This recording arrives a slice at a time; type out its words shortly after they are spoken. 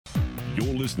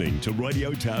You're listening to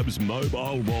Radio Tab's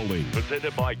Mobile Rolling,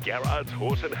 presented by Gerard's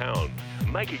Horse and Hound,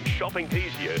 making shopping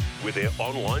easier with their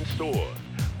online store.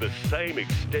 The same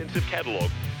extensive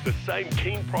catalogue, the same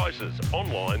keen prices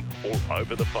online or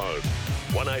over the phone.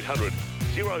 1800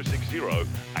 060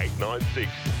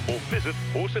 896 or visit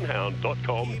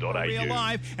horseandhound.com.au. Real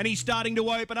life, and he's starting to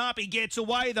open up. He gets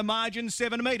away. The margin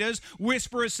 7 metres.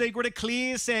 Whisper a Secret a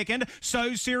clear second.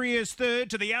 So Serious third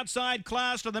to the outside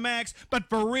class to the max. But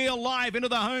For Real Life into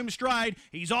the home straight.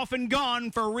 He's off and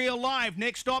gone. For Real Life.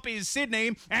 Next stop is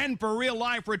Sydney, and For Real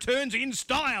Life returns in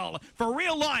style. For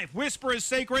Real Life, Whisper a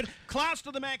Secret. Class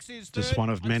to the max is third. Just one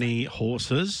of many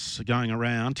horses going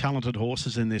around, talented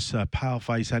horses in this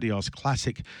Paleface Adios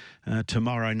Classic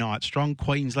tomorrow night. Strong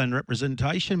Queensland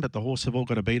representation, but the horse have all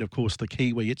got to beat, of course, the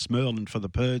Kiwi. It's Merlin for the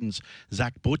Purdens.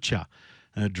 Zach Butcher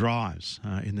drives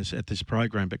at this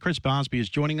program. But Chris Barsby is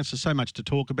joining us. There's so much to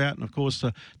talk about. And, of course,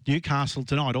 Newcastle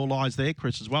tonight. All eyes there,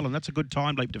 Chris, as well. And that's a good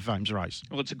time, Leap to Fame's race.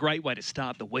 Well, it's a great way to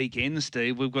start the weekend,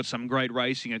 Steve. We've got some great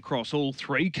racing across all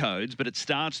three codes, but it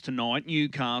starts tonight.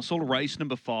 Newcastle, race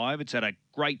number 5. It's at a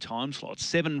great time slot,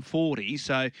 7:40.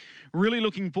 So really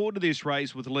looking forward to this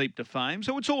race with Leap to Fame.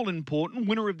 So it's all important.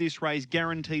 Winner of this race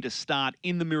guaranteed a start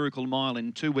in the Miracle Mile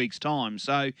in 2 weeks' time.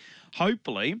 So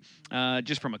hopefully,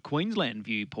 just from a Queensland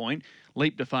viewpoint,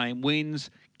 Leap to Fame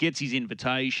wins, gets his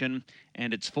invitation,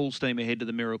 and it's full steam ahead to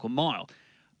the Miracle Mile.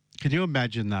 Can you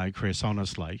imagine, though, Chris,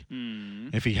 honestly,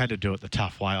 if he had to do it the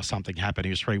tough way or something happened, he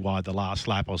was 3 wide the last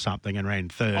lap or something and ran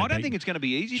third. I don't think it's going to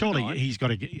be easy Surely tonight.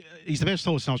 he's the best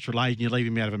horse in Australasia, and you leave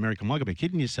him out of American Mile. You'd be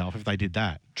kidding yourself if they did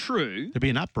that. True. There'd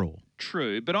be an uproar.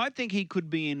 True, but I think he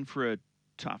could be in for a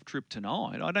tough trip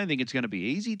tonight. I don't think it's going to be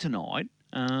easy tonight.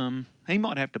 He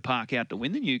might have to park out to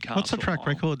win the Newcastle. What's the track Mile.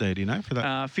 record there, do you know, for that?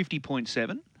 50.7.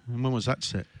 And when was that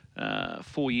set?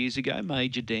 4 years ago,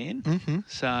 Major Dan. Mm-hmm.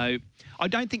 So I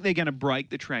don't think they're going to break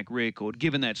the track record,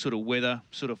 given that sort of weather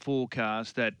sort of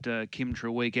forecast that Kim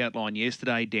Treweek outlined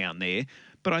yesterday down there.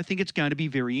 But I think it's going to be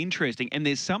very interesting. And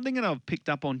there's something that I've picked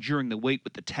up on during the week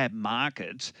with the tab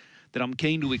markets that I'm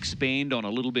keen to expand on a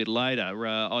little bit later.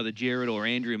 Either Gerard or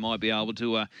Andrew might be able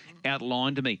to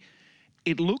outline to me.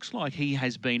 It looks like he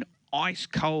has been ice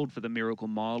cold for the Miracle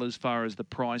Mile as far as the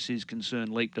price is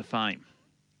concerned, Leap to Fame.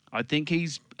 I think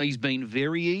he's been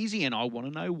very easy, and I want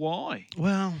to know why.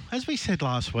 Well, as we said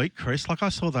last week, Chris, like I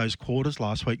saw those quarters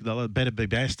last week, the Better Be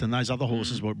Best, and those other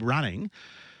horses were running.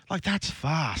 Like, that's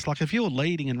fast. Like, if you're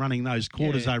leading and running those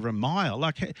quarters over a mile,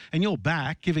 and you're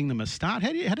back, giving them a start,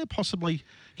 how do you possibly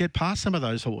get past some of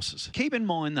those horses? Keep in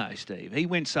mind, though, Steve, he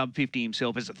went sub-50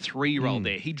 himself as a 3-year-old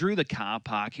there. He drew the car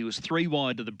park. He was 3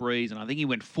 wide to the breeze, and I think he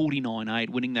went 49.8,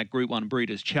 winning that Group 1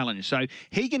 Breeders' Challenge. So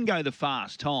he can go the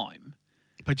fast time.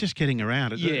 But just getting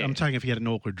around it, I'm saying if he had an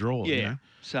awkward draw, you know.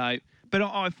 So, but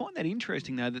I find that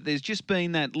interesting, though, that there's just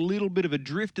been that little bit of a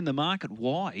drift in the market.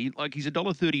 Why? Like, he's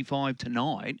 $1.35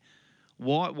 tonight.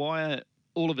 Why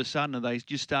all of a sudden are they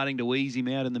just starting to ease him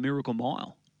out in the Miracle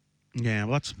Mile? Yeah,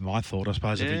 well, that's my thought. I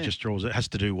suppose if he just draws, it has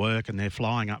to do work, and they're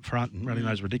flying up front and running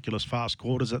those ridiculous fast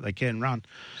quarters that they can run.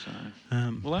 So,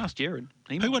 well, ask Gerard.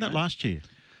 Who won it last year?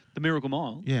 The Miracle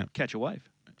Mile. Yeah. Catch a Wave.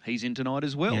 He's in tonight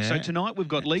as well. Yeah. So tonight we've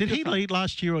got Leap. Did he lead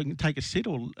last year or take a sit?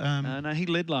 Or no, he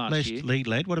led last year.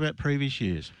 Led. What about previous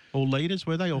years? All leaders,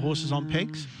 were they, or horses on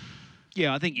pegs?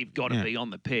 Yeah, I think you've got to be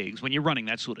on the pegs when you're running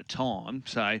that sort of time.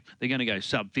 So they're going to go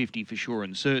sub-50 for sure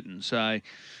and certain. So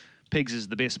pegs is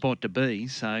the best spot to be.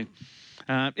 So,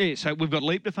 so we've got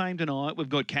Leap to Fame tonight. We've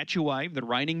got Catch a Wave, the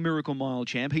reigning Miracle Mile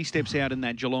champ. He steps out in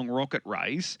that Geelong Rocket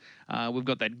race. We've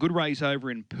got that good race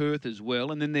over in Perth as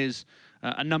well. And then there's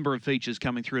a number of features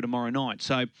coming through tomorrow night.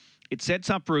 So it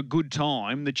sets up for a good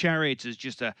time. The Chariots is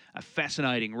just a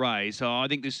fascinating race. So I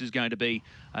think this is going to be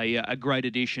a great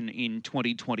addition in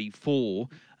 2024.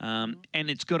 And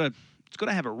it's got to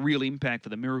have a real impact for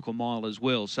the Miracle Mile as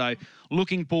well. So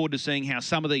looking forward to seeing how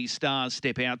some of these stars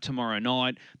step out tomorrow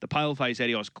night. The Paleface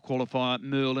Adios qualifier,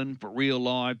 Merlin, For Real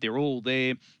Life, they're all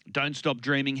there. Don't Stop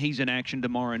Dreaming, he's in action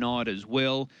tomorrow night as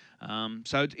well.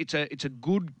 So it's a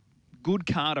good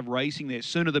card of racing there.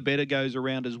 Sooner the Better goes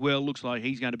around as well. Looks like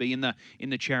he's going to be in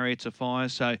the Chariots of Fire.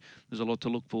 So there's a lot to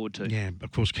look forward to. Yeah,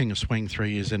 of course, King of Swing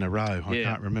 3 years in a row. I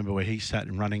can't remember where he sat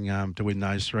and running to win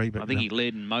those 3. But I think he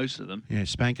led in most of them. Yeah,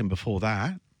 Spankin before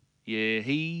that. Yeah,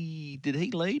 did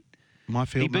he lead?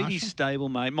 Myfield He beat Marshall? his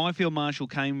stablemate. Myfield Marshall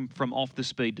came from off the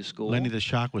speed to score. Lenny the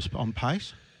Shark was on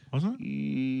pace, wasn't it?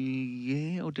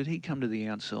 Yeah, or did he come to the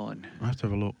outside? I have to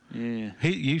have a look. Yeah.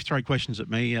 You throw questions at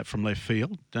me from left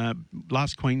field.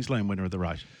 Last Queensland winner of the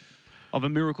race. Of a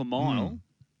Miracle Mile,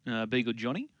 Be Good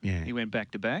Johnny. Yeah. He went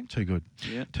back to back. Too good.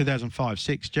 Yeah.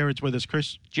 2005-6. Gerard's with us,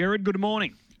 Chris. Gerard, good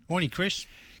morning. Morning, Chris.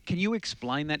 Can you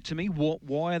explain that to me?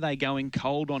 Why are they going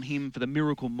cold on him for the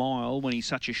Miracle Mile when he's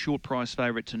such a short price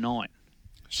favourite tonight?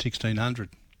 1,600.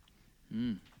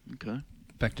 Okay.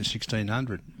 Back to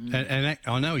 1,600. And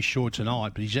I know he's short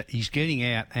tonight, but he's getting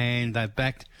out, and they're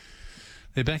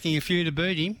backing a few to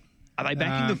beat him. Are they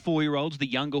backing the 4-year-olds, the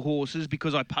younger horses?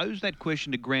 Because I posed that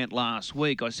question to Grant last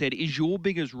week. I said, is your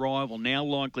biggest rival now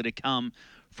likely to come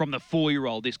from the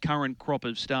 4-year-old, this current crop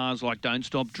of stars like Don't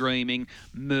Stop Dreaming,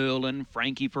 Merlin,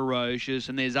 Frankie Ferocious,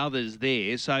 and there's others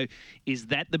there. So is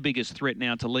that the biggest threat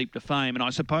now to Leap to Fame? And I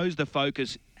suppose the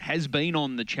focus has been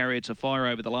on the Chariots of Fire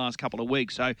over the last couple of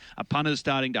weeks. So a punter's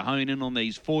starting to hone in on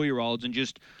these 4-year-olds and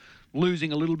just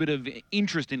losing a little bit of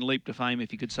interest in Leap to Fame,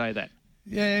 if you could say that.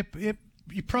 Yeah,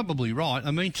 you're probably right.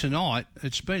 I mean, tonight,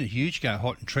 it's been a huge go,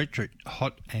 hot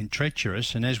and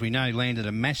treacherous, and as we know, landed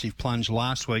a massive plunge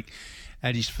last week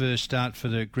at his first start for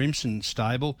the Grimson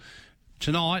stable.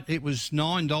 Tonight, it was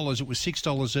 $9. It was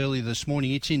 $6 earlier this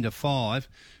morning. It's into $5.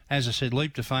 As I said,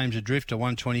 Leap to Fame's a drifter,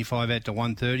 125 out to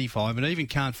 135, and even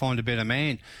Can't Find a Better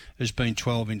Man has been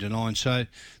 12 into 9. So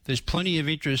there's plenty of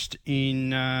interest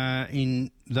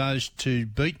in those to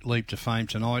beat Leap to Fame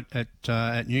tonight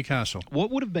at Newcastle.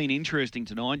 What would have been interesting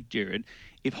tonight, Gerard,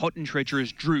 if Hot and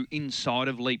Treacherous drew inside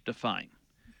of Leap to Fame?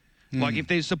 Like, if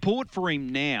there's support for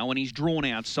him now and he's drawn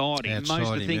outside him, most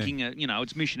are thinking,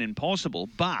 it's mission impossible.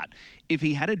 But if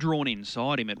he had a drawn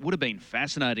inside him, it would have been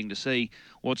fascinating to see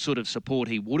what sort of support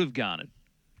he would have garnered.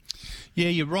 Yeah,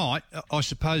 you're right. I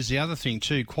suppose the other thing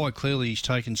too, quite clearly he's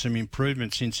taken some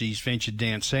improvement since he's ventured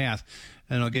down south.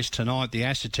 And I guess tonight the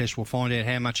acid test will find out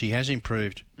how much he has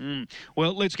improved.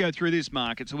 Well, let's go through this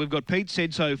market. So we've got Pete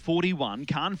Said So, 41.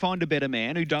 Can't Find a Better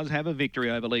Man, who does have a victory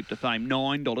over Leap to Fame,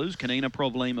 $9. Canina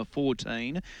Problema,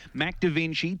 14. Mac Da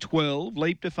Vinci, 12.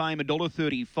 Leap to Fame,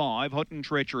 $1.35. Hot and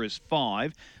Treacherous,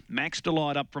 5. Max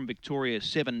Delight up from Victoria,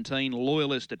 17.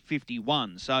 Loyalist at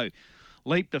 51. So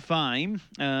Leap to Fame,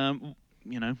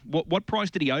 what price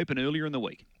did he open earlier in the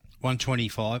week?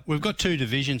 125. We've got two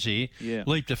divisions here. Yeah.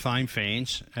 Leap to Fame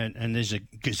fans, and there's a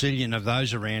gazillion of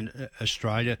those around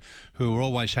Australia who are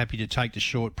always happy to take the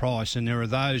short price, and there are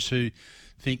those who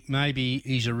think maybe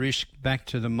he's a risk back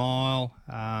to the mile,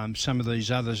 some of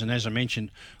these others. And as I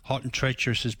mentioned, Hot and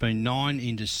Treacherous has been 9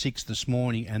 into 6 this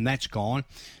morning, and that's gone.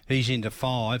 He's into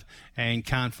 5, and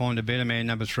Can't Find a Better Man,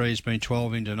 number 3, has been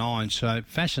 12 into 9. So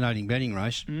fascinating betting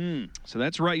race. So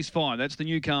that's race 5. That's the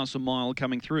Newcastle Mile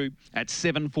coming through at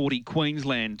 7:40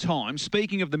 Queensland time.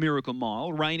 Speaking of the Miracle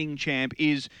Mile, reigning champ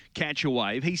is Catch a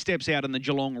Wave. He steps out in the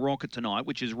Geelong Rocket tonight,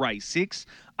 which is race 6.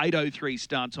 8:03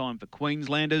 start time for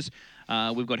Queenslanders.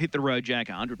 We've got Hit the Road Jack,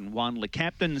 101. Le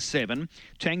Captain, 7.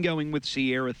 Tangoing with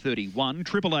Sierra, 31.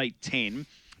 888, 10.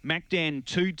 MacDan,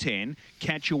 210.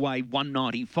 Catch a Wave,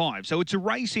 195. So it's a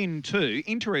race in 2.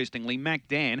 Interestingly,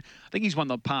 MacDan, I think he's won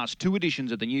the past 2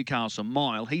 editions of the Newcastle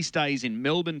Mile. He stays in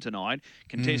Melbourne tonight,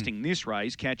 contesting this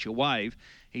race, Catch a Wave.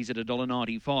 He's at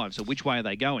 $1.95. So which way are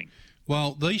they going?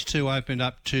 Well, these two opened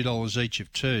up $2 each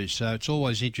of 2, so it's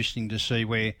always interesting to see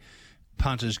where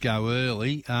punters go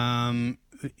early.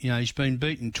 He's been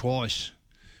beaten twice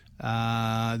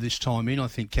this time in, I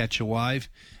think, Catch a Wave.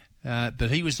 But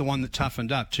he was the one that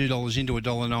toughened up, $2 into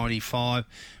 $1.95.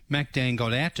 MacDan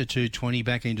got out to $2.20,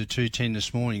 back into $2.10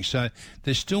 this morning. So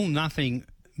there's still nothing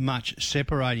much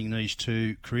separating these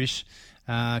two, Chris.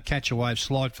 Catch a Wave,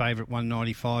 slight favourite,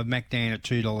 $1.95. MacDan at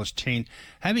 $2.10.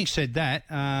 Having said that,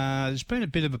 there's been a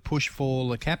bit of a push for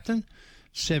Le Captain,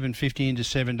 $7.50 into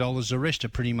 $7. The rest are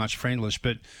pretty much friendless,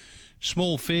 but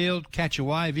small field, Catch a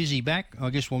Wave. Is he back?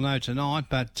 I guess we'll know tonight,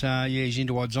 but he's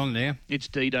into odds on now. It's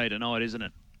D-Day tonight, isn't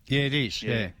it? Yeah, it is,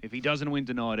 yeah. If he doesn't win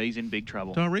tonight, he's in big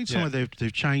trouble. Do I read somewhere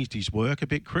they've changed his work a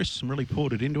bit, Chris, and really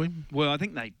poured it into him? Well, I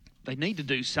think they need to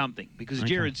do something because as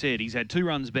Gerard said, he's had 2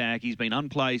 runs back. He's been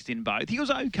unplaced in both. He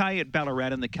was okay at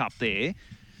Ballarat in the Cup there,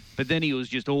 but then he was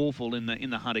just awful in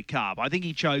the Hunter Cup. I think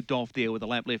he choked off there with a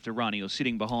lap left to run. He was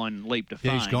sitting behind Leap to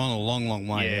Fame. Yeah, he's gone a long, long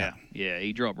way out. Yeah,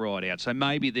 he dropped right out. So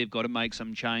maybe they've got to make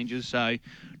some changes. So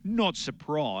not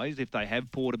surprised if they have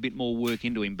poured a bit more work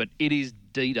into him. But it is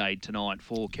D-Day tonight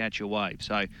for Catch a Wave.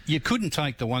 So you couldn't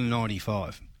take the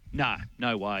 195.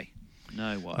 No way.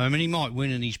 No way. I mean, he might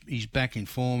win and he's back in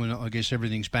form and I guess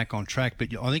everything's back on track, but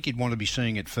I think you'd want to be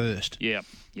seeing it first. Yeah,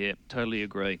 totally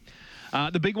agree.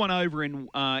 The big one over in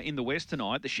the West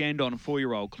tonight, the Shandon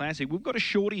 4-year-old Classic. We've got a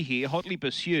shorty here, hotly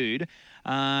pursued,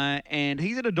 and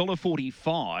he's at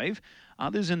 $1.45.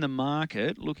 Others in the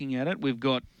market, looking at it, we've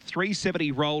got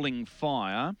 $3.70 Rolling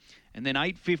Fire, and then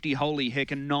 $8.50 Holy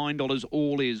Heck, and $9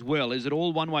 All Is Well. Is it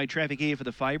all one-way traffic here for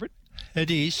the favourite? It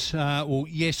is. Well,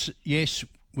 yes.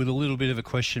 with a little bit of a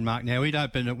question mark. Now, it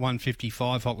opened at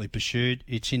 155, hotly pursued.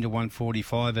 It's into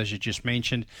 145, as you just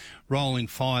mentioned. Rolling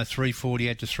Fire, 340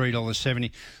 out to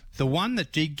 $3.70. The one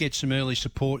that did get some early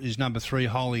support is number 3,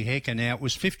 Holy Hecker. Now, it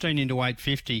was 15 into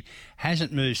 850,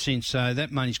 hasn't moved since, so that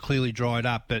money's clearly dried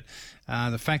up. But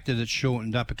the fact that it's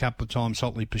shortened up a couple of times,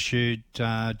 hotly pursued,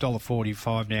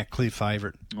 $1.45 now, clear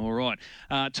favourite. All right.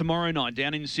 Tomorrow night,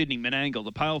 down in Sydney, Menangle,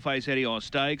 the Paleface Eddie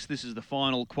Stakes. This is the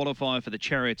final qualifier for the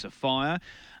Chariots of Fire.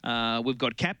 We've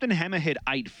got Captain Hammerhead,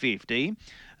 850.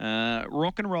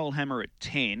 Rock and Roll Hammer at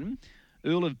 10.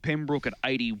 Earl of Pembroke at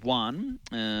 81.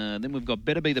 Then we've got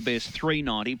Better Be the Best,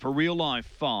 390. For Real Life,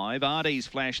 5. RD's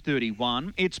Flash,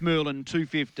 31. It's Merlin,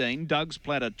 215. Doug's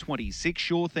Platter, 26.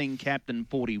 Sure Thing Captain,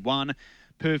 41.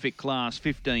 Perfect Class,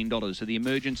 $15. So the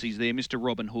emergencies there, Mr.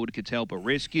 Robin Hood, Catalpa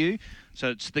Rescue.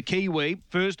 So it's the Kiwi.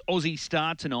 First Aussie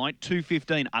start tonight,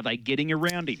 215. Are they getting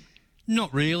around him?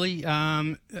 Not really.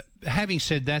 Having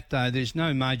said that, though, there's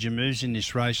no major moves in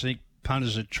this race. I think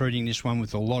punters are treating this one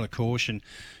with a lot of caution.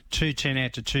 210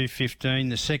 out to 215.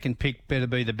 The second pick, Better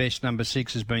Be the Best, number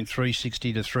 6, has been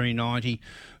 360 to 390.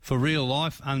 For Real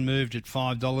Life, unmoved at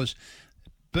 $5.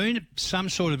 Been some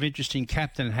sort of interesting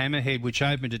Captain Hammerhead, which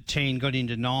opened at 10, got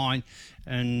into 9,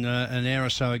 and an hour or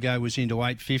so ago was into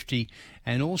 850.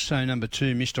 And also number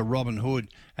 2, Mr. Robin Hood,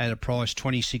 at a price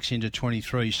 26 into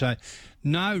 23. So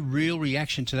no real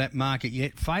reaction to that market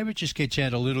yet. Favourite just gets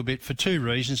out a little bit for 2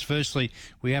 reasons. Firstly,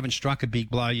 we haven't struck a big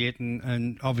blow yet,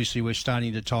 and obviously we're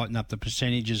starting to tighten up the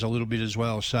percentages a little bit as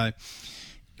well. So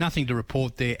nothing to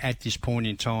report there at this point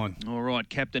in time. All right,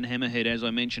 Captain Hammerhead, as I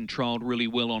mentioned, trialled really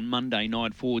well on Monday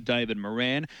night for David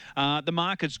Moran. The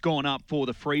market's gone up for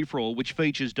the free-for-all, which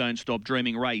features Don't Stop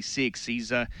Dreaming, race 6.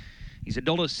 He's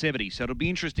 $1.70, so it'll be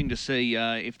interesting to see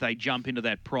if they jump into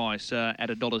that price at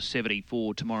 $1.70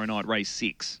 for tomorrow night, race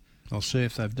 6. I'll see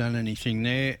if they've done anything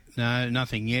there. No,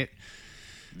 nothing yet.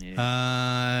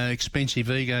 Yeah.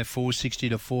 Expensive Ego, 460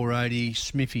 to 480.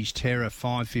 Smithy's Terror,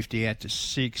 550 out to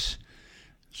 6.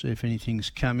 See if anything's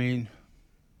come in.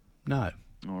 No.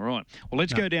 All right. Well,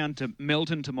 let's go down to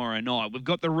Melton tomorrow night. We've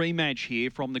got the rematch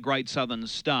here from the Great Southern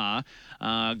Star.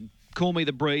 Call Me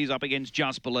the Breeze up against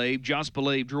Just Believe. Just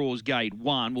Believe draws gate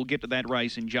 1. We'll get to that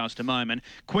race in just a moment.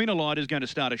 Queen Elida is going to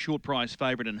start a short price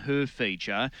favourite in her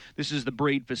feature. This is the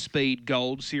Breed for Speed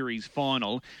Gold Series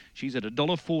final. She's at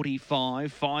 $1.45,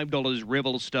 $5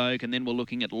 Revelstoke, and then we're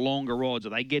looking at longer odds. Are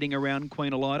they getting around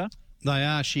Queen Elida? They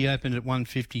are. She opened at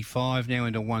 155, now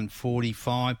into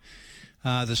 145.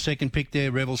 The second pick there,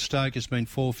 Revelstoke, has been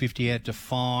 450 out to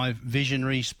 5.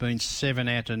 Visionary's been 7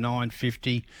 out to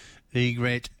 950.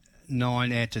 Egret,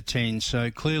 9 out to 10. So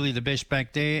clearly the best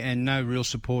back there, and no real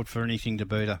support for anything to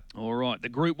beat her. All right, the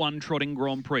Group 1 Trotting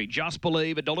Grand Prix. Just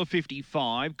Believe,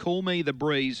 $1.55. Call Me the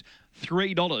Breeze,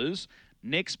 $3.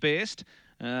 Next best,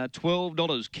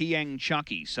 $12, Kiang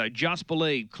Chucky. So Just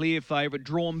Believe, clear favourite,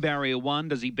 drawn barrier 1.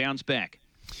 Does he bounce back?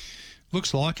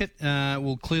 Looks like it.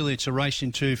 Well, clearly it's a race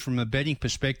in 2 from a betting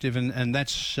perspective, and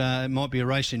that's might be a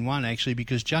race in 1 actually,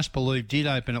 because Just Believe did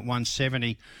open at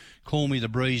 170. Call Me the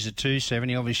Breeze at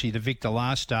 270. Obviously the victor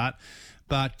last start,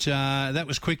 but that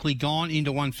was quickly gone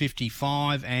into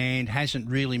 155 and hasn't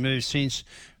really moved since.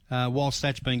 Whilst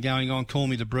that's been going on, Call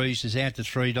Me the Breeze is out to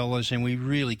 $3, and we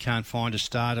really can't find a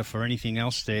starter for anything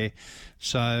else there.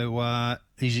 So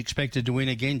he's expected to win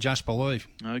again, Just Believe.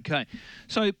 Okay.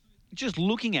 So just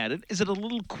looking at it, is it a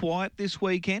little quiet this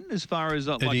weekend as far as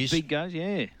big goes?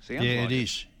 Yeah. Yeah, it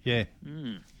is. Yeah.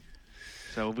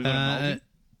 So have we got a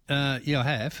multi? Yeah, I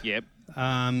have. Yep.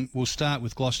 We'll start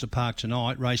with Gloucester Park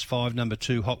tonight. Race 5, number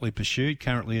 2, Hotly Pursued,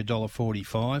 currently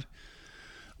 $1.45.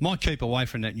 Might keep away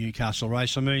from that Newcastle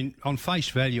race. I mean, on face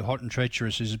value, Hot and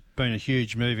Treacherous has been a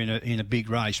huge move in a big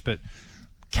race, but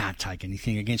can't take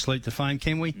anything against Leap to Fame,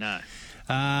 can we? No.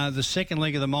 The second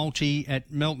leg of the multi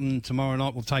at Melton tomorrow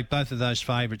night will take both of those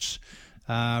favourites.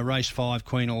 Race 5,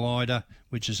 Queen Elida,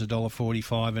 which is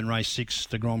 $1.45, and race 6,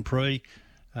 the Grand Prix.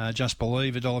 Just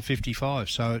Believe, $1.55.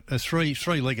 So a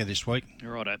three-legger this week.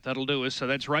 Righto, that'll do us. So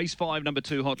that's race 5, number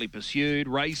 2, Hotly Pursued.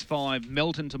 Race 5,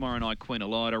 Melton tomorrow night, Queen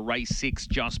Elida. Race 6,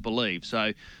 Just Believe.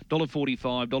 So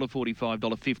 $1.45, $1.45,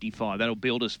 $1.55. That'll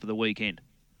build us for the weekend.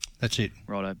 That's it.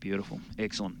 Righto, beautiful.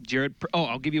 Excellent. Gerard,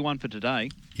 I'll give you one for today.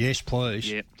 Yes, please.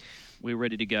 Yeah, we're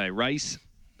ready to go. Race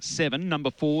 7,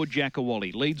 number 4,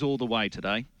 Jackawally. Leads all the way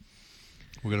today.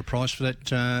 We've got a price for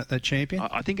that champion?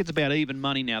 I think it's about even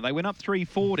money now. They went up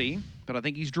 $3.40, but I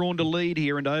think he's drawn to lead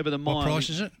here and over the mile. What price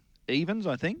is it? Evens,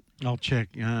 I think. I'll check.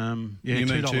 Yeah, you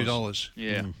mean $2?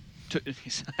 Yeah.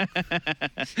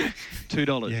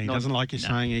 $2. Yeah, he doesn't like you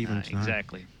saying evens. No,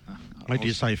 exactly. Wait till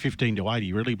you say 15 to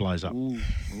 80, really blows up. Ooh.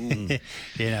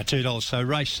 Yeah, $2. So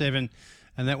race 7,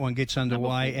 and that one gets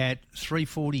underway at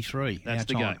 3:43. That's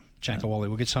the time. go. Chankawali.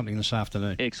 We'll get something this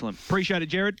afternoon. Excellent. Appreciate it,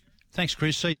 Gerard. Thanks,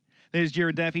 Chris. See you. There's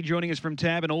Gerard Daffy joining us from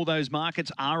Tab, and all those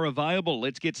markets are available.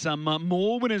 Let's get some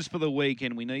more winners for the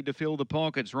weekend. We need to fill the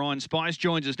pockets. Ryan Spice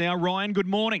joins us now. Ryan, good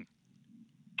morning.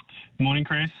 Morning,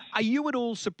 Chris. Are you at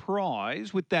all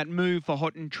surprised with that move for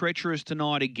Hot and Treacherous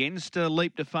tonight against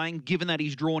Leap to Fame, given that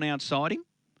he's drawn outside him?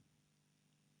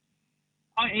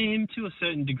 I am to a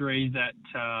certain degree that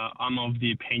I'm of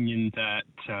the opinion that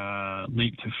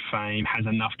Leap to Fame has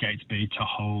enough gate speed to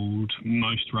hold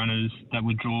most runners that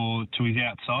would draw to his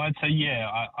outside. So, yeah,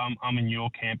 I'm in your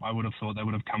camp. I would have thought they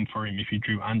would have come for him if he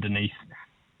drew underneath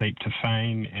Leap to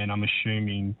Fame, and I'm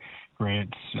assuming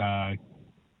Grant's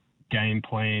game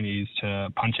plan is to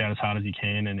punch out as hard as he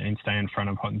can and stay in front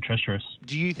of Hot and Treacherous.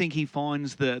 Do you think he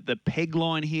finds the peg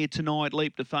line here tonight,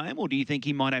 Leap to Fame, or do you think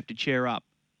he might have to chair up?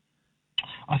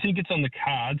 I think it's on the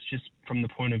cards, just from the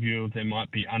point of view of there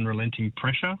might be unrelenting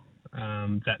pressure.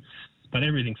 But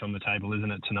everything's on the table,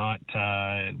 isn't it, tonight?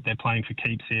 They're playing for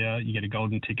keeps here. You get a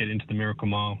golden ticket into the Miracle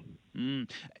Mile.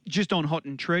 Just on Hot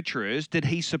and Treacherous, did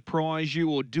he surprise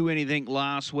you or do anything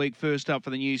last week, first up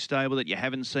for the new stable, that you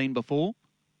haven't seen before?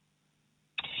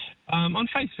 On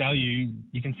face value,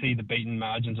 you can see the beaten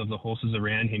margins of the horses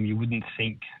around him. You wouldn't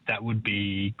think that would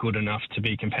be good enough to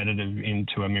be competitive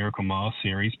into a Miracle Mile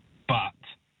series, but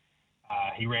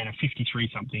he ran a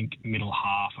 53-something middle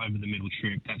half over the middle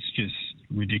trip. That's just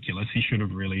ridiculous. He should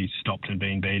have really stopped and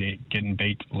been getting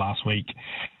beat last week.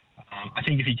 I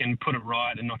think if he can put it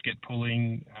right and not get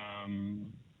pulling,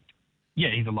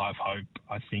 he's a live hope.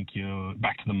 I think your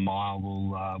back to the mile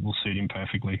will suit him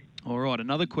perfectly. All right,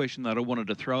 another question that I wanted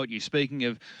to throw at you. Speaking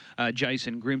of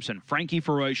Jason Grimson, Frankie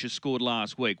Ferocious scored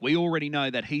last week. We already know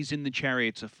that he's in the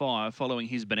Chariots of Fire following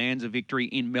his Bonanza victory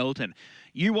in Melton.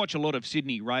 You watch a lot of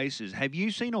Sydney races. Have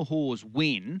you seen a horse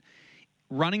win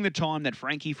running the time that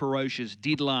Frankie Ferocious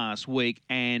did last week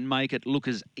and make it look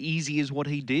as easy as what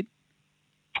he did?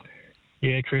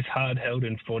 Yeah, Chris, hard held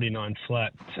in 49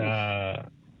 flat.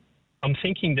 I'm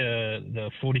thinking the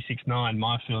 46.9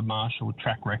 Myfield Marshall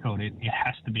track record, it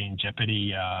has to be in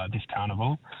jeopardy this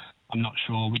carnival. I'm not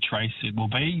sure which race it will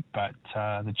be, but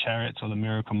the Chariots or the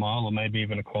Miracle Mile or maybe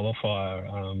even a qualifier.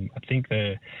 I think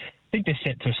they're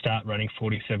set to start running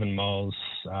 47 miles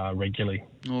regularly.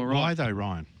 All right. Why though,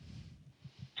 Ryan?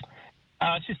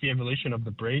 It's just the evolution of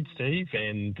the breed, Steve,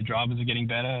 and the drivers are getting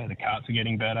better, the carts are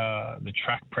getting better, the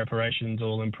track preparation's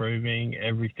all improving,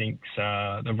 everything's,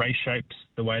 the race shapes,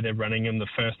 the way they're running them, the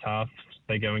first half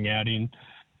they're going out in,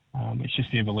 it's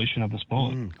just the evolution of the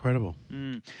sport. Incredible.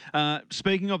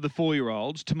 Speaking of the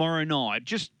 4-year-olds, tomorrow night,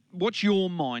 just what's your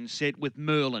mindset with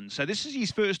Merlin? So this is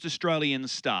his first Australian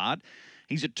start.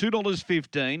 He's at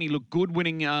 $2.15. He looked good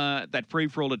winning that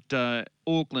free-for-all at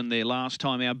Auckland there last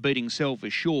time out, beating Self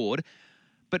Assured.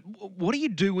 But what do you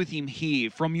do with him here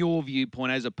from your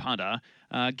viewpoint as a punter,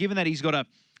 given that he's got a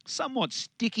somewhat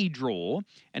sticky draw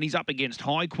and he's up against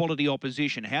high-quality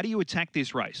opposition? How do you attack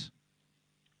this race?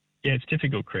 Yeah, it's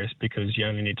difficult, Chris, because you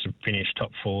only need to finish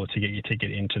top 4 to get your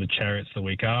ticket into the Chariots the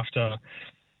week after.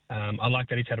 I like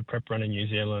that he's had a prep run in New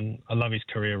Zealand. I love his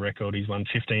career record. He's won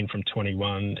 15 from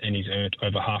 21 and he's earned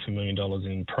over $500,000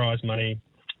 in prize money.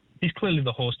 He's clearly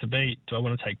the horse to beat. Do I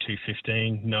want to take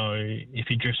 215? No. If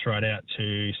he drifts right out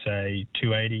to, say,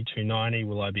 280, 290,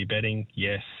 will I be betting?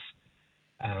 Yes.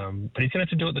 But he's going to have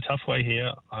to do it the tough way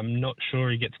here. I'm not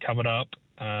sure he gets covered up.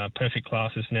 Perfect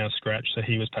Class is now scratched, so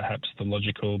he was perhaps the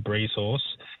logical breeze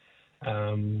horse.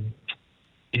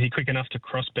 Is he quick enough to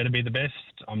cross Better Be the Best?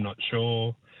 I'm not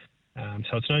sure.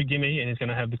 So it's no gimme, and he's going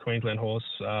to have the Queensland horse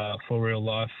for real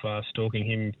life stalking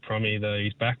him from either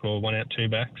his back or 1 out 2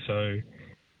 back. So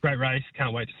great race.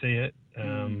 Can't wait to see it.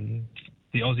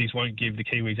 The Aussies won't give the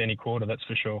Kiwis any quarter, that's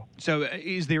for sure. So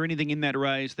is there anything in that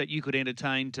race that you could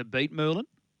entertain to beat Merlin?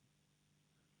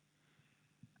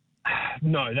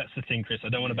 No, that's the thing, Chris. I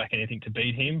don't want to back anything to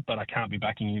beat him, but I can't be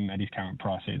backing him at his current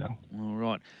price either. All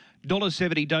right.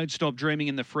 $1.70, Don't Stop Dreaming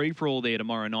in the free-for-all there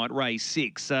tomorrow night, race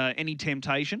 6. Any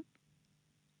temptation?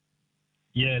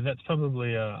 Yeah, that's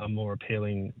probably a more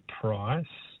appealing price.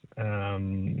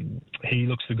 He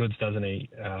looks the goods, doesn't he?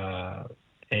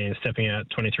 And stepping out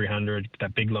 2,300,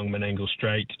 that big long Menangle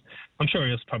straight. I'm sure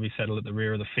he'll probably settle at the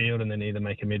rear of the field and then either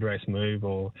make a mid-race move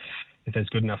or if there's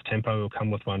good enough tempo, he'll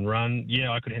come with one run.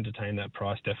 Yeah, I could entertain that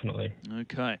price, definitely.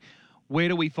 Okay. Where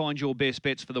do we find your best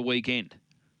bets for the weekend?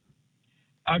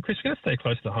 Chris, we're going to stay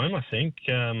close to home, I think.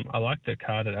 I like the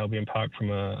card at Albion Park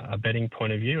from a betting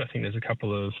point of view. I think there's a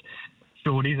couple of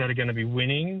shorties that are going to be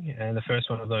winning, and the first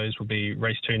one of those will be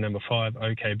race 2, number 5,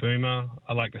 OK Boomer.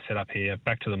 I like the setup here,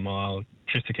 back to the mile.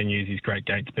 Trista can use his great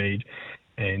gate speed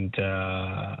and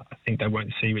I think they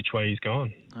won't see which way he's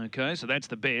gone. Okay, so that's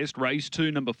the best. Race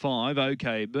 2, number 5,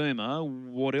 OK Boomer.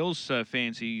 What else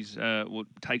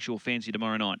takes your fancy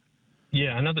tomorrow night?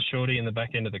 Yeah, another shorty in the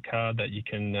back end of the card that you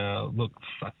can look,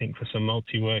 I think, for some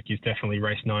multi-work is definitely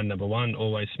race 9, number 1,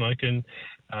 Always Smoking.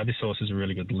 This horse is a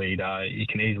really good leader. He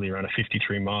can easily run a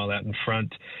 53 mile out in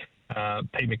front.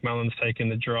 Pete McMullen's taken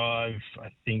the drive. I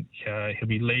think he'll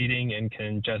be leading and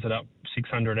can jazz it up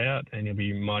 600 out, and he'll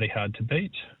be mighty hard to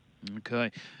beat.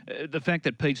 Okay. The fact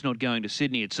that Pete's not going to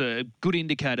Sydney, it's a good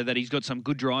indicator that he's got some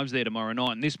good drives there tomorrow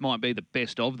night, and this might be the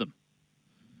best of them.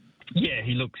 Yeah,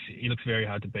 he looks very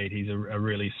hard to beat. He's a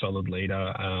really solid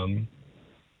leader.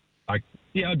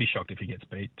 I'd be shocked if he gets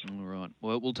beat. All right.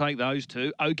 Well, we'll take those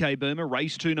two. OK Boomer,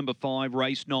 race 2, number 5,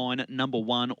 race 9, number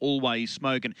 1, Always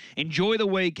Smoking. Enjoy the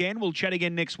weekend. We'll chat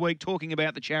again next week talking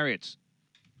about the chariots.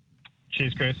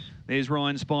 Cheers, Chris. There's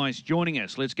Ryan Spice joining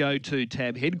us. Let's go to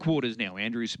TAB headquarters now.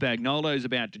 Andrew Spagnolo is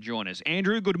about to join us.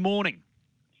 Andrew, good morning.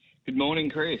 Good morning,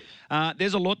 Chris.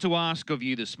 There's a lot to ask of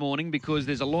you this morning because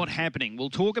there's a lot happening. We'll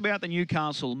talk about the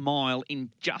Newcastle Mile in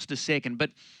just a second.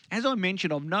 But as I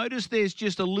mentioned, I've noticed there's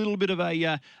just a little bit of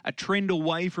a trend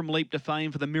away from Leap to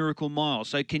Fame for the Miracle Mile.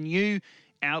 So can you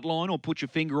outline or put your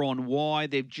finger on why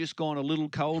they've just gone a little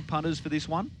cold, punters, for this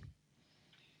one?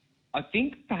 I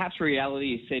think perhaps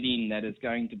reality is set in that it's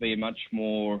going to be a much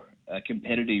more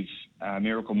competitive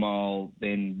Miracle Mile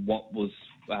than what was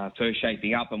first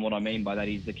shaping up. And what I mean by that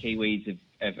is the Kiwis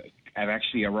have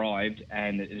actually arrived,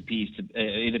 and it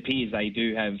appears they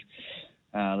do have,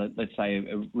 let's say,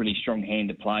 a really strong hand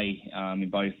to play in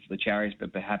both the chariots,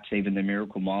 but perhaps even the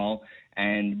Miracle Mile.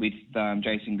 And with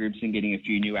Jason Gribson getting a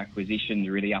few new acquisitions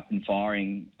really up and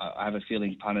firing, I have a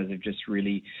feeling punters have just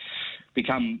really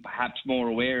become perhaps more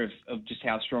aware of just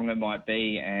how strong it might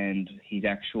be, and his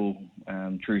actual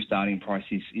true starting price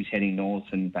is heading north.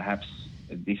 And perhaps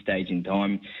at this stage in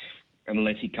time,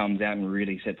 unless he comes out and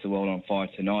really sets the world on fire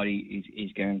tonight,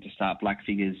 he's going to start black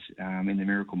figures in the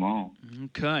Miracle Mile.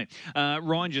 Okay.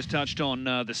 Ryan just touched on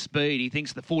the speed. He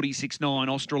thinks the 46.9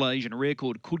 Australasian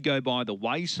record could go by the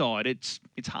wayside. It's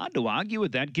hard to argue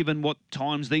with that, given what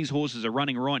times these horses are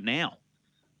running right now.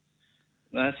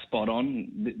 That's spot on.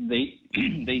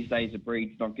 These days the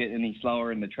breed's not getting any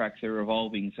slower and the tracks are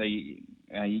evolving, so you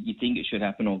think it should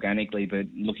happen organically, but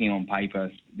looking on paper,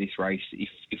 this race,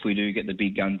 if we do get the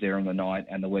big guns there on the night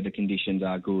and the weather conditions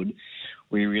are good,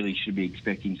 we really should be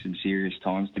expecting some serious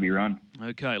times to be run.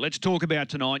 Okay, let's talk about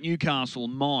tonight, Newcastle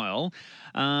Mile.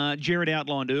 Gerard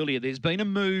outlined earlier, there's been a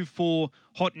move for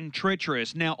Hot and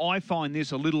Treacherous. Now, I find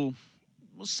this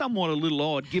somewhat a little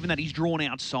odd, given that he's drawn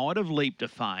outside of Leap to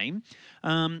Fame.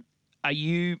 Were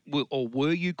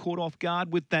you caught off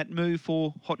guard with that move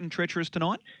for Hot and Treacherous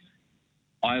tonight?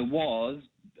 I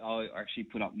actually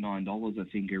put up $9, I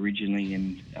think, originally,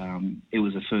 and it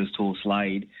was a first horse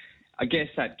laid. I guess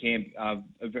that camp are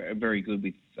very good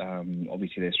with,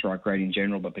 obviously, their strike rate in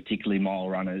general, but particularly mile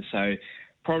runners. So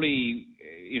probably,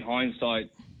 in hindsight,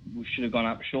 we should have gone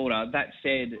up shorter. That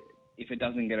said, if it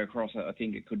doesn't get across, I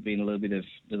think it could be in a little bit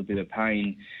of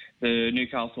pain. The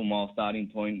Newcastle Mile starting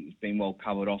point has been well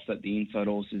covered off that the inside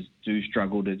horses do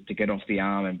struggle to get off the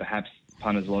arm, and perhaps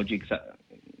punter's logic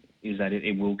is that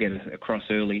it will get across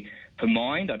early. For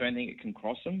Mind, I don't think it can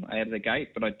cross them out of the gate,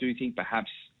 but I do think perhaps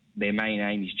their main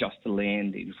aim is just to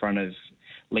land in front of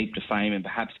Leap to Fame and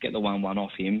perhaps get the 1-1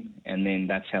 off him, and then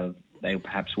that's how they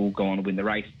perhaps will go on to win the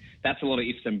race. That's a lot of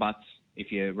ifs and buts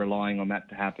if you're relying on that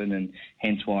to happen, and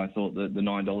hence why I thought that the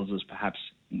 $9 was perhaps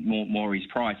more his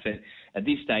price. But at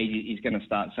this stage, he's going to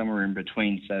start somewhere in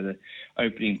between, so the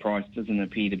opening price doesn't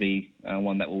appear to be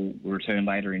one that will return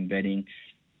later in betting.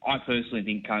 I personally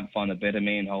think Can't Find a Better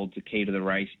Man holds the key to the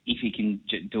race if he can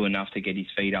do enough to get his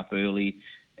feet up early.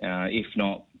 If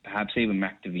not, perhaps even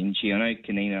Mac Da Vinci. I know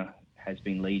Kanina has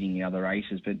been leading in other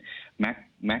races, but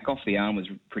Mac off the arm was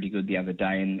pretty good the other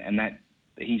day, and that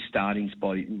his starting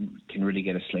spot can really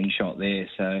get a slingshot there.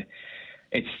 So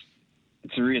it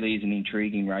really is an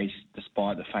intriguing race,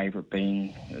 despite the favourite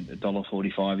being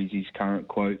 $1.45 is his current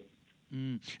quote.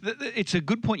 It's a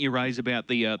good point you raise about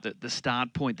the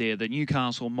start point there, the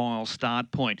Newcastle Mile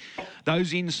start point.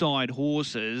 Those inside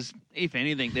horses, if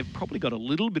anything, they've probably got a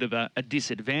little bit of a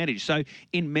disadvantage. So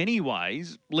in many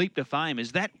ways, Leap to Fame,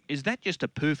 is that just a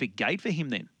perfect gate for him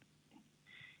then?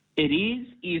 It is,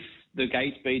 if the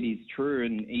gate speed is true,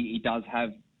 and he's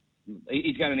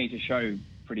going to need to show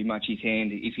pretty much his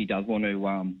hand if he does want to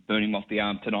burn him off the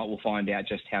arm. Tonight we'll find out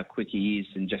just how quick he is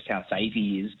and just how safe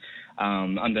he is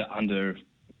under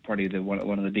probably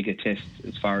one of the bigger tests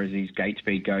as far as his gate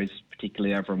speed goes,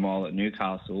 particularly over a mile at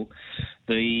Newcastle.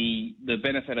 The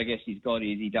benefit, I guess, he's got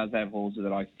is he does have horses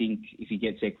that I think, if he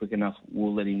gets there quick enough,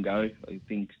 will let him go. I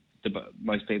think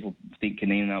most people think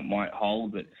Canino might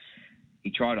hold, but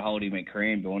he tried to hold him at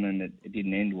Cranbourne and it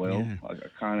didn't end well. Yeah. I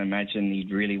can't imagine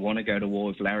he'd really want to go to war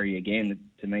with Larry again.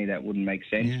 To me, that wouldn't make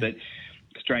sense. Yeah. But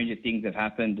stranger things have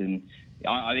happened, and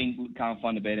I think Can't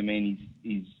Find a Better Man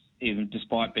is even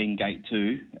despite being gate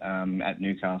 2 at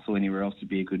Newcastle, anywhere else to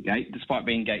be a good gate. Despite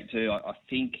being gate 2, I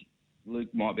think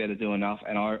Luke might be able to do enough,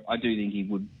 and I do think he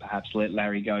would perhaps let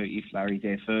Larry go if Larry's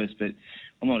there first, but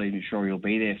I'm not even sure he'll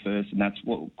be there first, and that's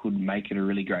what could make it a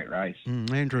really great race.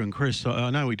 Andrew and Chris,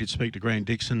 I know we did speak to Grant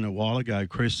Dixon a while ago,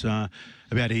 Chris, about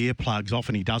earplugs.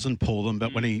 Often he doesn't pull them,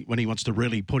 but when he wants to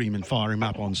really put him and fire him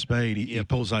up on speed, he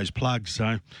pulls those plugs,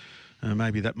 so...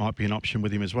 maybe that might be an option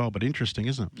with him as well, but interesting,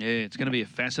 isn't it? Yeah, it's going to be a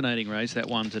fascinating race, that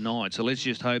one tonight. So let's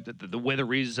just hope that the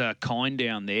weather is kind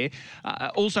down there.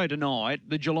 Also tonight,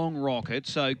 the Geelong Rocket.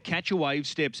 So Catch a Wave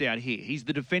steps out here. He's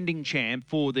the defending champ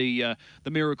for the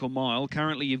Miracle Mile.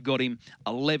 Currently, you've got him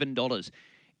 $11.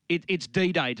 It's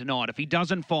D-Day tonight. If he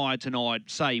doesn't fire tonight,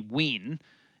 say win,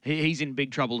 he's in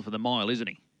big trouble for the mile, isn't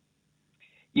he?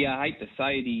 Yeah, I hate to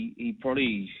say it, he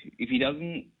probably, if he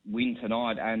doesn't win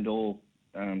tonight and or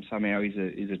somehow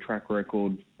is a track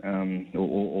record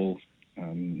or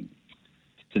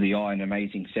to the eye an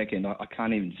amazing second, I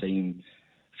can't even see him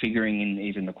figuring in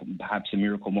even perhaps the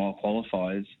Miracle Mile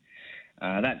qualifiers.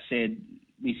 That said,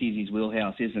 this is his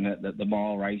wheelhouse, isn't it? The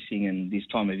mile racing, and this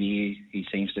time of year he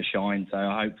seems to shine. So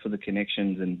I hope for the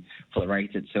connections and for the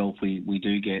race itself we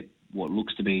do get what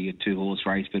looks to be a 2-horse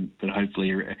race, but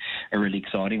hopefully a really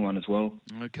exciting one as well.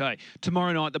 Okay.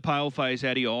 Tomorrow night, the Paleface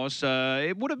Adios.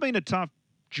 It would have been a tough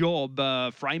job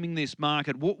framing this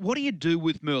market. What do you do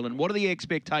with Merlin? What are the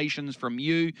expectations from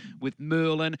you with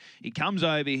Merlin? He comes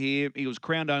over here. He was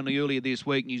crowned only earlier this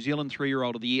week, New Zealand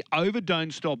 3-year-old of the year. Over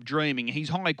Don't Stop Dreaming. He's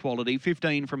high quality,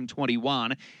 15 from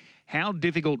 21. How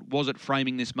difficult was it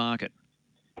framing this market?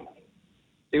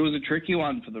 It was a tricky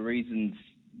one for the reasons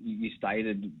you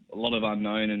stated. A lot of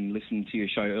unknown, and listening to your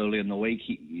show earlier in the week,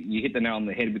 you hit the nail on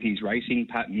the head with his racing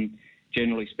pattern.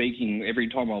 Generally speaking, every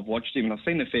time I've watched him, and I've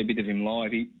seen a fair bit of him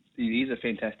live, he is a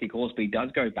fantastic horse, but he does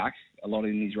go back a lot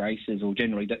in his races, or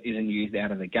generally isn't used out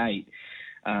of the gate,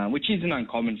 which isn't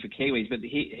uncommon for Kiwis. But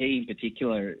he in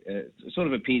particular sort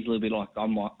of appears a little bit like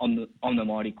on the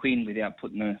Mighty Quinn without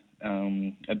putting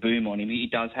a boom on him. He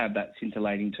does have that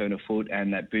scintillating turn of foot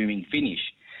and that booming finish.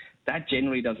 That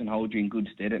generally doesn't hold you in good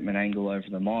stead at Menangle over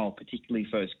the mile, particularly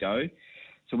first go.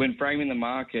 So when framing the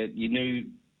market, you knew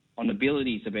on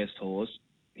ability he's the best horse.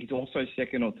 He's also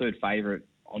second or third favourite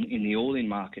in the all-in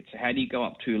market. So how do you go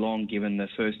up too long given the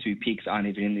first 2 picks aren't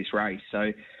even in this race?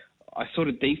 So I sort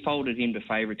of defaulted him to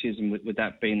favouritism with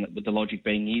that being, with the logic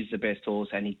being he's the best horse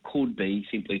and he could be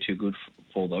simply too good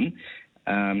for them.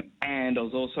 And I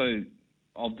was also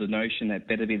of the notion that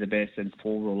Better Be the Best and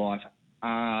For Real Life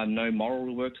are no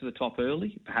moral work to the top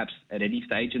early, perhaps at any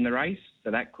stage in the race.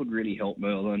 So that could really help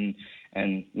Merlin.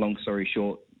 And long story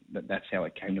short, that's how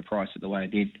it came to price it the way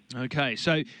it did. Okay,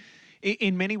 so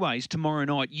in many ways, tomorrow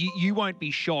night, you won't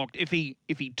be shocked if he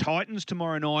tightens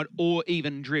tomorrow night or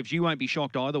even drifts. You won't be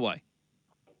shocked either way.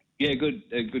 Yeah,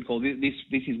 good call. This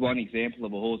is one example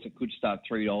of a horse that could start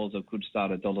 $3 or could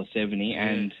start $1.70,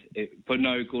 and for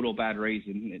no good or bad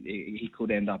reason, he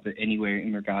could end up anywhere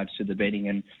in regards to the betting.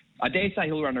 And I dare say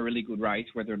he'll run a really good race.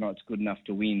 Whether or not it's good enough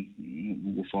to win,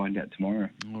 we'll find out tomorrow.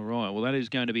 All right. Well, that is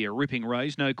going to be a ripping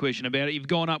race, no question about it. You've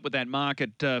gone up with that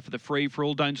market for the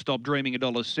free-for-all. Don't Stop Dreaming,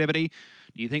 $1.70. Do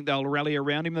you think they'll rally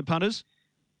around him, the punters?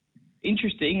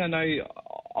 Interesting. I know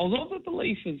I was of the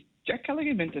belief is Jack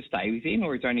Callaghan meant to stay with him,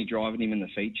 or he's only driving him in the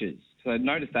features. So I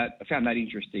noticed that. I found that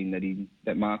interesting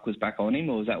that Mark was back on him,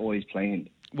 or was that always planned?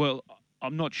 Well,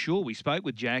 I'm not sure. We spoke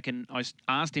with Jack, and I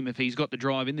asked him if he's got the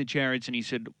drive in the Chariots, and he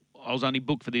said, I was only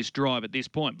booked for this drive at this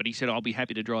point, but he said, I'll be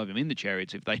happy to drive him in the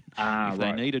Chariots if they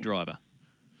need a driver.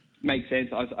 Makes sense.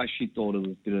 I actually thought it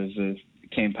was a bit of a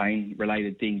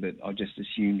campaign-related thing, but I just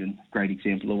assumed, and great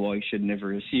example of why you should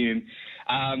never assume.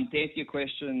 To answer your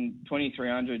question,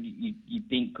 2,300 you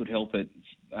think could help it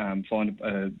find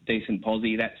a decent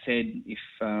posse. That said, if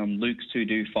Luke's two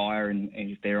do fire and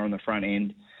if they're on the front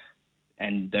end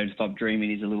and Don't Stop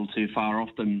Dreaming is a little too far off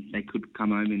them, they could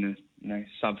come home in a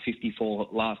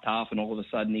sub-54 last half, and all of a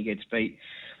sudden he gets beat.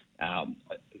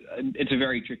 It's a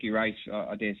very tricky race,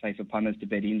 I dare say, for punters to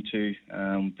bet into,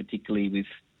 particularly with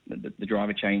the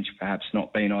driver change perhaps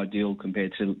not being ideal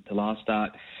compared to the last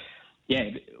start.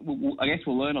 I guess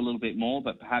we'll learn a little bit more,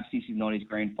 but perhaps this is not his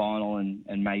grand final,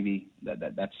 and maybe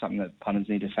that's something that punters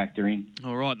need to factor in.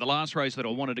 All right, the last race that I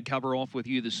wanted to cover off with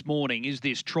you this morning is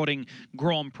this trotting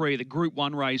Grand Prix, the Group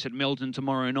 1 race at Melton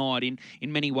tomorrow night,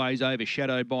 in many ways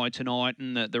overshadowed by tonight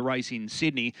and the race in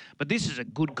Sydney. But this is a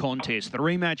good contest. The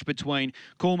rematch between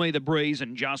Call Me The Breeze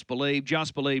and Just Believe.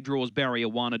 Just Believe draws barrier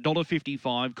 1,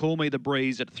 $1.55. Call Me The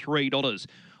Breeze at $3.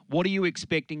 What are you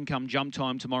expecting come jump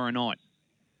time tomorrow night?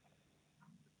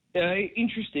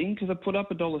 Interesting, because I put up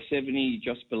 $1.70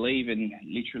 Just Believe and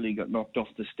literally got knocked off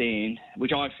the stand,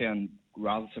 which I found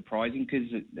rather surprising because,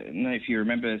 if you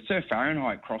remember, Sir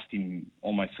Fahrenheit crossed him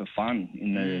almost for fun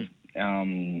in the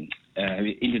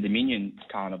Inter-Dominion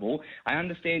Carnival. I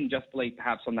understand Just Believe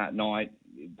perhaps on that night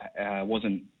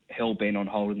wasn't hell-bent on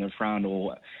holding the front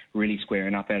or really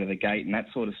squaring up out of the gate and that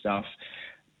sort of stuff.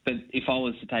 But if I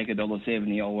was to take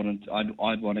 $1.70,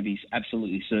 I'd want to be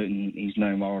absolutely certain he's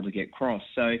no moral to get crossed.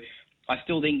 So I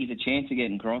still think he's a chance of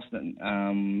getting crossed. And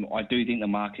I do think the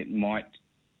market might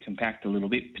compact a little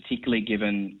bit, particularly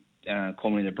given Call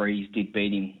Me The Breeze did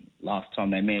beat him last time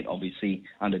they met, obviously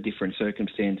under different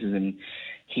circumstances, and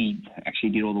he actually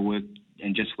did all the work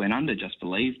and just went under Just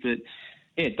Believe. But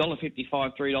yeah, $1.55,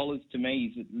 $3 to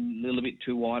me is a little bit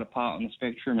too wide apart on the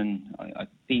spectrum, and I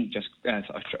think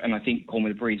I think Call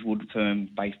Me The Breeze would firm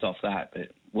based off that.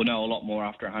 But we'll know a lot more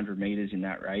after 100 metres in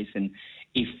that race, and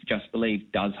if Just Believe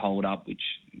does hold up, which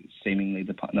seemingly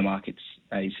the market's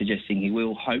suggesting he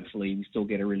will, hopefully we still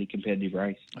get a really competitive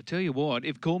race. I tell you what,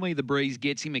 if Call Me The Breeze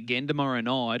gets him again tomorrow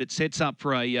night, it sets up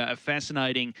for a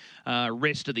fascinating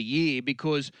rest of the year,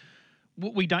 because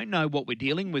we don't know what we're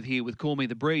dealing with here with Call Me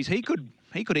The Breeze. He could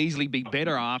easily be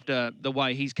better after the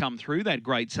way he's come through that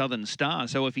Great Southern Star.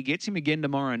 So if he gets him again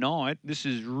tomorrow night, this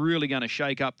is really going to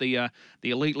shake up the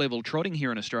elite level trotting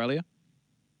here in Australia.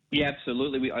 Yeah,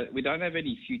 absolutely. We don't have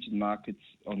any future markets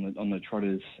on the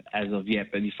trotters as of yet,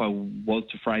 but if I was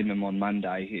to frame them on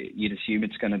Monday, you'd assume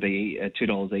it's going to be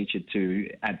 $2 each at 2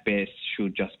 at best,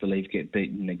 should Just Believe get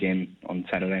beaten again on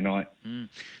Saturday night.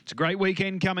 It's a great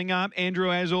weekend coming up.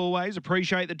 Andrew, as always,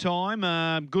 appreciate the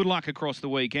time. Good luck across the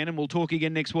weekend, and we'll talk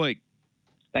again next week.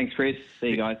 Thanks, Chris. See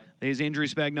you guys. There's Andrew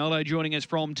Spagnolo joining us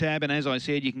from Tab, and as I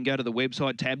said, you can go to the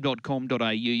website tab.com.au.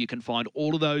 You can find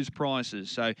all of those prices.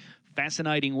 So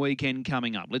fascinating weekend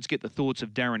coming up. Let's get the thoughts of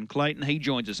Darren Clayton. He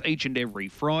joins us each and every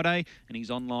Friday, and he's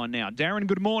online now. Darren,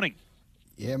 good morning.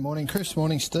 Yeah, morning, Chris.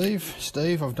 Morning, Steve.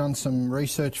 Steve, I've done some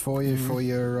research for you for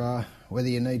your whether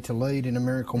you need to lead in a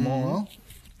Miracle Mile.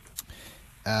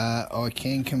 I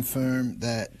can confirm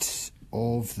that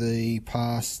of the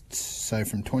past, so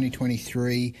from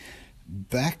 2023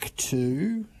 back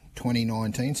to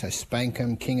 2019, so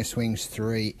Spankum, King of Swings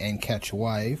 3 and Catch a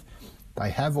Wave, they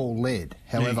have all led.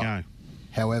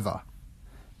 However,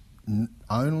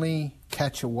 only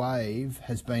Catch a Wave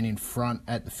has been in front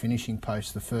at the finishing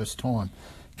post the first time.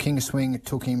 King of Swing, it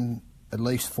took him at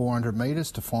least 400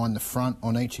 metres to find the front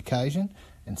on each occasion,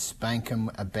 and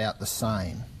Spankum about the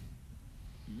same.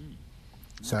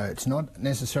 So it's not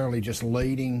necessarily just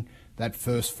leading that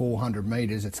first 400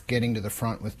 metres, it's getting to the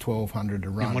front with 1,200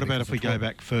 to run. And what about if we go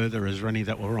back further? Is there any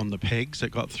that were on the pegs that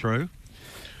got through?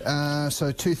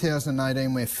 So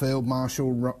 2018, where Field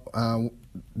Marshal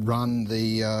run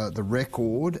the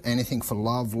record, Anything for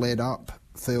Love led up.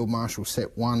 Field Marshal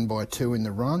set 1 by 2 in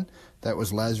the run. That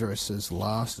was Lazarus's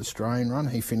last Australian run.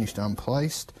 He finished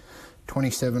unplaced.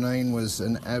 2017 was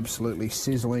an absolutely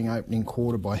sizzling opening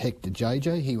quarter by Hector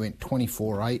JJ. He went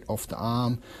 24.8 off the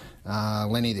arm.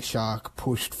 Lenny the Shark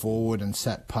pushed forward and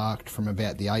sat parked from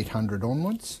about the 800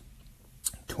 onwards.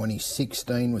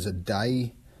 2016 was a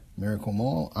day Miracle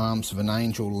Mile. Arms of an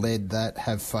Angel led that.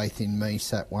 Have Faith in Me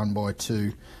sat 1 by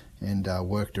 2 and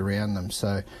worked around them.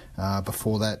 So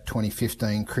before that,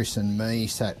 2015, Chris and Me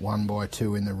sat 1 by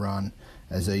 2 in the run.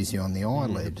 As Easy on the Eye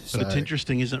led. But so it's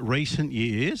interesting, isn't it? Recent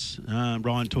years,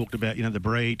 Ryan talked about, the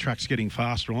breed, tracks getting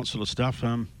faster, all that sort of stuff.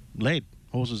 Led,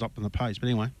 horses up in the pace. But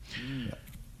anyway.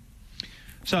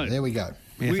 So there we go.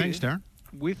 Yeah, thanks, Darren.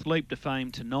 With Leap to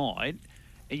Fame tonight,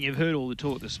 and you've heard all the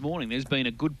talk this morning, there's been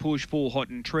a good push for Hot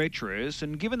and Treacherous,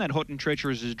 and given that Hot and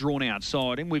Treacherous is drawn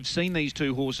outside, and we've seen these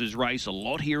two horses race a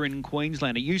lot here in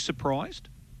Queensland, are you surprised?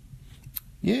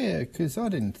 Yeah, because I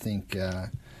didn't think...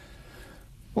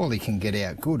 Well, he can get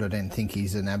out good. I don't think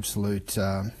he's an absolute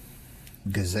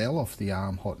gazelle off the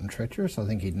arm, Hot and Treacherous. I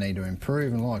think he'd need to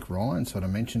improve. And like Ryan sort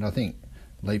of mentioned, I think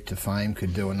Leap to Fame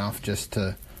could do enough just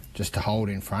to hold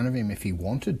in front of him if he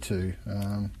wanted to.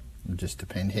 It just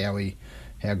depend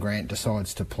how Grant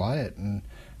decides to play it. And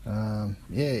I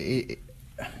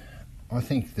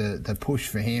think the push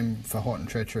for him for Hot and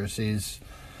Treacherous is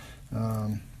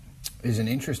is an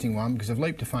interesting one, because if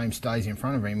Leap to Fame stays in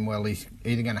front of him, well, he's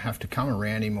either going to have to come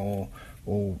around him or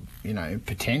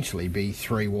potentially be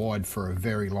 3 wide for a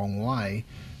very long way,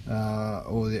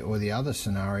 or the other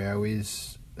scenario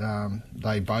is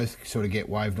they both sort of get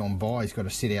waved on by. He's got to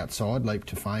sit outside Leap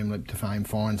to Fame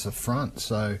finds the front.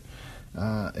 So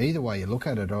either way you look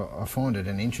at it, I find it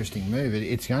an interesting move.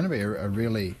 It's going to be a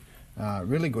really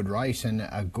good race, and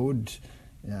a good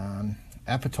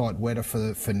appetite wetter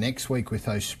for next week, with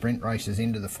those sprint races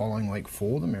into the following week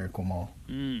for the Miracle Mile.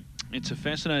 It's a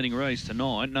fascinating race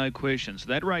tonight, no question. So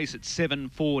that race at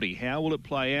 7:40, how will it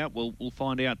play out? We'll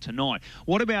find out tonight.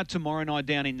 What about tomorrow night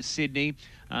down in Sydney?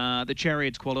 The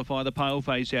Chariots qualify, the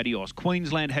Paleface Adios.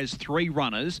 Queensland has 3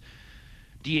 runners.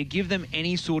 Do you give them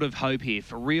any sort of hope here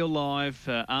for Real Life,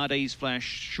 RD's Flash,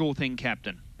 Sure Thing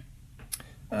Captain?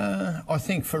 I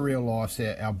think for Real Life's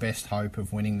our best hope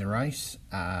of winning the race.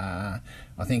 I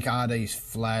think RD's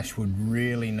Flash would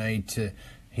really need to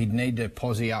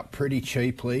posse up pretty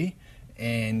cheaply,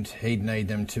 and he'd need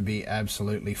them to be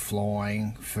absolutely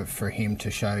flying for him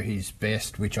to show his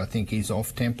best, which I think is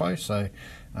off tempo. So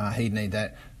he'd need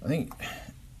that. I think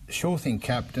Sure Thing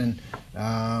Captain,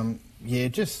 I'm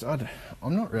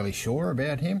not really sure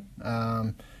about him.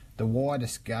 The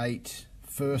widest gate,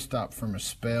 first up from a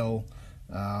spell.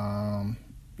 And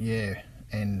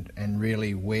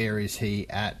really, where is he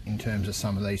at in terms of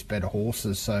some of these better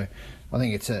horses? So I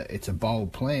think it's a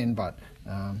bold plan, but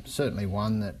certainly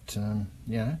one that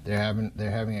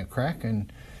they're having a crack,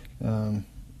 and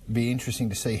be interesting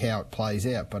to see how it plays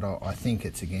out. But I think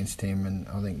it's against him, and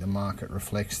I think the market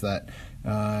reflects that.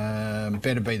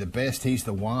 Better Be the Best. He's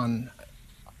the one.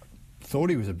 Thought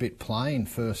he was a bit plain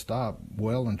first up,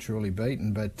 well and truly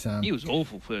beaten, but he was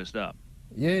awful first up.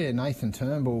 Yeah, Nathan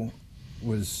Turnbull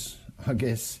was, I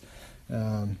guess,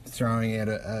 throwing out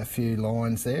a few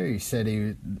lines there. He said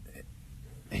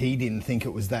he didn't think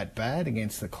it was that bad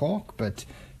against the clock, but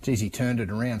geez, he turned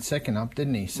it around second up,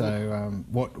 didn't he? So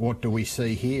what do we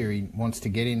see here? He wants to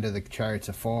get into the Chariots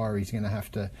of Fire. He's going to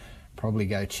have to probably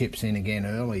go chips in again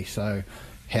early. So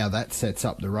how that sets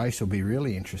up the race will be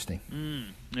really interesting.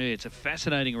 Yeah, it's a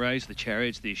fascinating race, the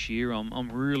Chariots, this year.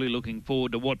 I'm really looking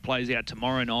forward to what plays out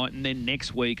tomorrow night and then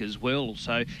next week as well.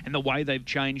 So, and the way they've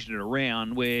changed it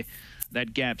around, where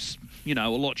that gap's, a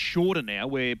lot shorter now,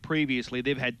 where previously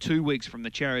they've had 2 weeks from the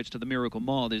Chariots to the Miracle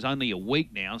Mile. There's only a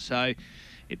week now, so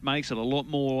it makes it a lot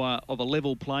more of a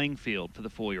level playing field for the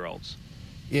 4-year-olds.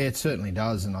 Yeah, it certainly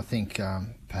does, and I think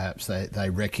perhaps they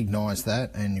recognise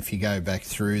that. And if you go back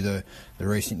through the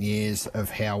recent years of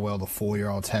how well the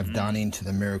 4-year-olds have done into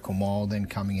the Miracle Mile, then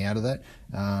coming out of that,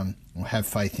 Have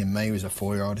Faith in Me was a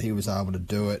 4-year-old. He was able to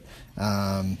do it.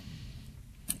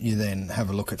 You then have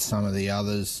a look at some of the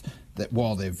others that,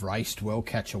 while they've raced well,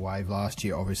 Catch a Wave last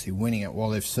year obviously winning it, while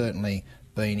they've certainly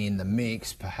been in the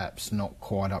mix, perhaps not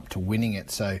quite up to winning it.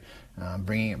 So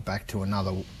bringing it back to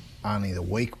only the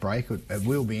week break, it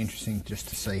will be interesting just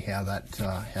to see how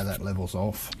that levels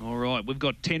off. All right, we've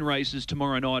got 10 races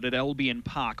tomorrow night at Albion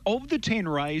Park. Of the 10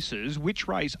 races, which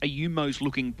race are you most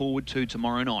looking forward to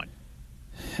tomorrow night?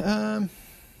 I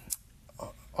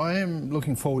am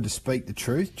looking forward to Speak the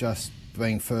Truth, just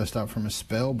being first up from a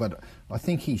spell, but I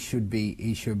think he should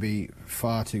be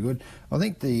far too good. I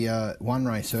think the one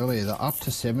race earlier, the up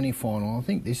to 70 final, I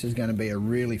think this is going to be a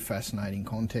really fascinating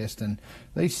contest. And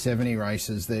these 70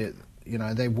 races, they're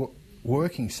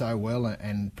working so well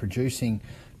and producing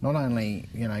not only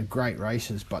great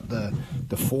races, but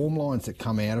the form lines that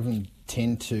come out of them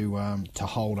tend to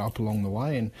hold up along the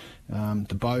way. And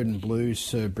the Bowden Blues,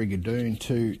 Sir Brigadoon,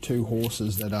 two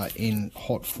horses that are in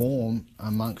hot form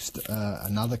amongst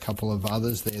another couple of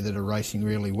others there that are racing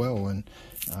really well. And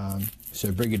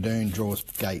Sir Brigadoon draws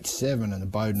gate 7 and the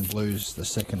Bowden Blues the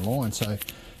second line. So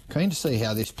keen to see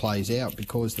how this plays out,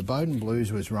 because the Bowden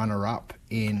Blues was runner-up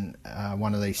in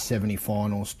one of these 70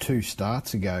 finals 2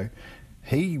 starts ago.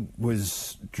 He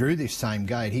drew this same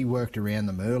gate. He worked around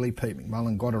them early. Pete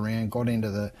McMullen got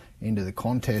into the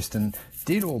contest and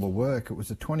did all the work. It was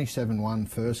a 27-1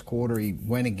 first quarter. He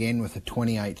went again with a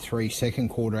 28-3 second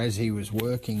quarter as he was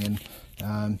working,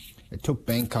 and it took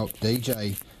Bangkok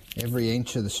DJ every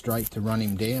inch of the straight to run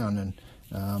him down,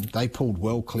 and they pulled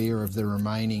well clear of the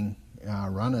remaining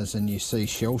runners. And you see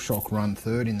Shell Shock run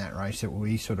third in that race.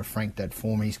 He sort of franked that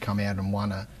form. He's come out and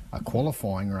won a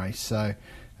qualifying race. So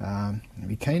I'd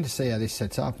be keen to see how this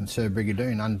sets up. And Sir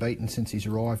Brigadoon, unbeaten since he's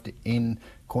arrived in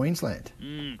Queensland.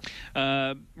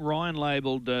 Ryan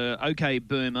labelled OK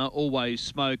Boomer, Always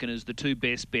Smoking as the 2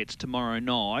 best bets tomorrow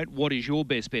night. What is your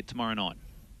best bet tomorrow night?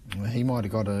 Well, he might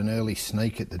have got an early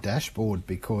sneak at the dashboard,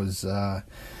 because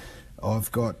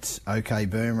I've got OK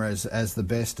Boomer as the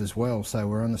best as well, so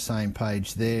we're on the same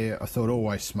page there. I thought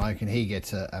Always Smoking, he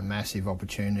gets a massive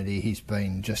opportunity. He's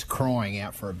been just crying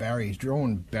out for a barrier. He's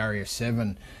drawn barrier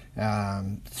 7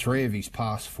 3 of his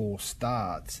past 4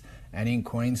 starts, and in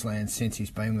Queensland since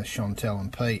he's been with Chantel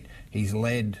and Pete, he's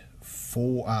led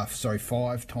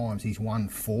 5 times. He's won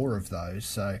 4 of those,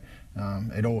 so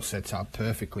it all sets up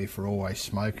perfectly for Always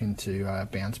Smoking to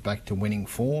bounce back to winning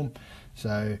form.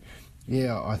 So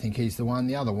yeah, I think he's the one.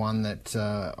 The other one that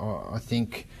I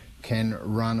think can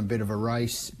run a bit of a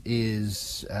race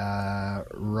is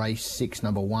race 6,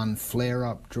 number 1, Flare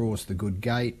Up. Draws the good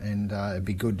gate, and it'd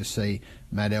be good to see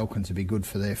Matt Elkins. It'd be good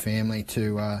for their family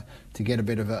to get a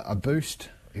bit of a boost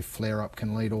if Flare Up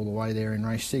can lead all the way there in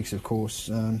race 6. Of course,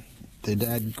 their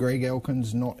dad, Greg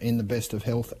Elkins, not in the best of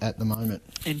health at the moment.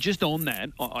 And just on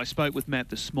that, I spoke with Matt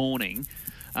this morning.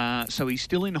 So he's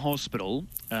still in hospital.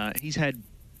 He's had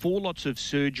 4 lots of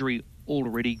surgery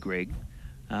already, Greg,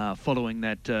 following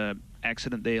that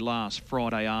accident there last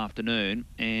Friday afternoon.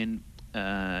 And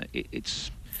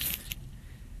it's...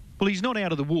 Well, he's not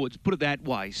out of the woods, put it that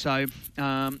way. So,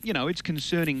 it's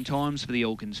concerning times for the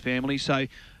Elkins family. So,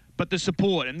 but the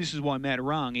support, and this is why Matt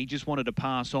rung, he just wanted to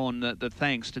pass on the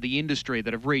thanks to the industry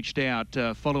that have reached out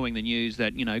following the news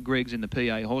that, Greg's in the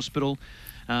PA hospital.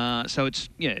 So it's,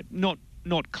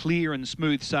 not clear and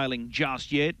smooth sailing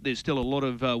just yet. There's still a lot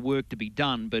of work to be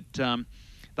done, but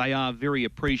they are very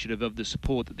appreciative of the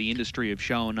support that the industry have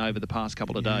shown over the past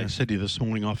couple of days. I said to you this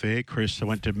morning off air, Chris, I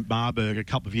went to Marburg a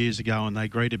couple of years ago and they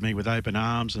greeted me with open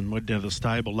arms and went down to the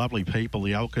stable. Lovely people,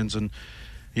 the Elkins, and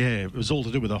yeah, it was all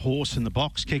to do with a horse in the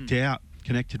box, kicked out,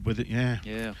 connected with it, yeah.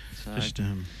 So just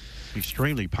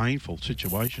extremely painful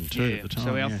situation too at the time.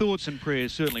 So our thoughts and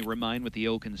prayers certainly remain with the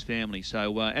Elkins family.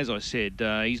 So as I said,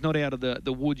 he's not out of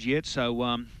the woods yet,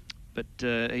 so but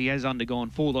he has undergone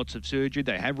 4 lots of surgery.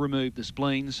 They have removed the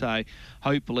spleen, so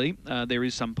hopefully there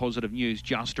is some positive news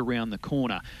just around the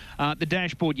corner. The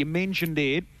dashboard, you mentioned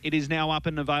it is now up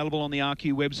and available on the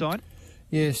RQ website?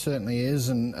 Yeah, certainly is,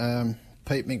 and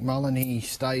Pete McMullen, he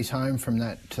stays home from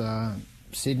that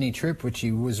Sydney trip, which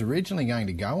he was originally going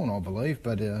to go on, I believe,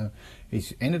 but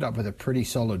he's ended up with a pretty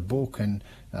solid book, and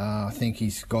I think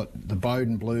he's got the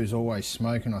Bowden Blues, Always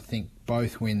Smoking. I think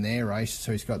both win their race,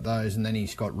 so he's got those, and then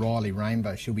he's got Riley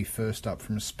Rainbow. She'll be first up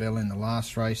from a spell in the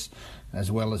last race, as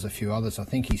well as a few others. I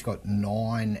think he's got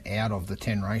 9 out of the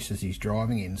 10 races he's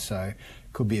driving in, so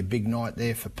could be a big night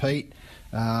there for Pete.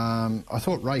 I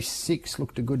thought race 6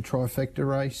 looked a good trifecta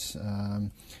race.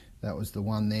 That was the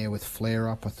one there with Flare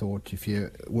Up. I thought if you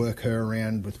work her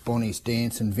around with Bonnie's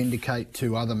Dance and Vindicate,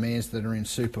 2 other mares that are in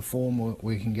super form,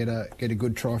 we can get a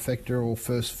good trifecta or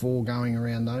first 4 going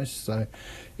around those. So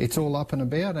it's all up and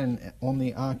about and on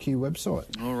the RQ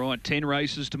website. All right, 10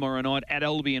 races tomorrow night at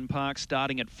Albion Park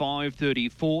starting at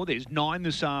 5:34. There's 9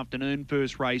 this afternoon,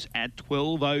 first race at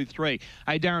 12:03.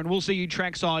 Hey, Darren, we'll see you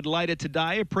trackside later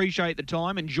today. Appreciate the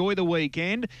time. Enjoy the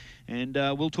weekend, and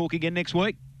we'll talk again next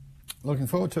week. Looking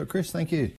forward to it, Chris. Thank you.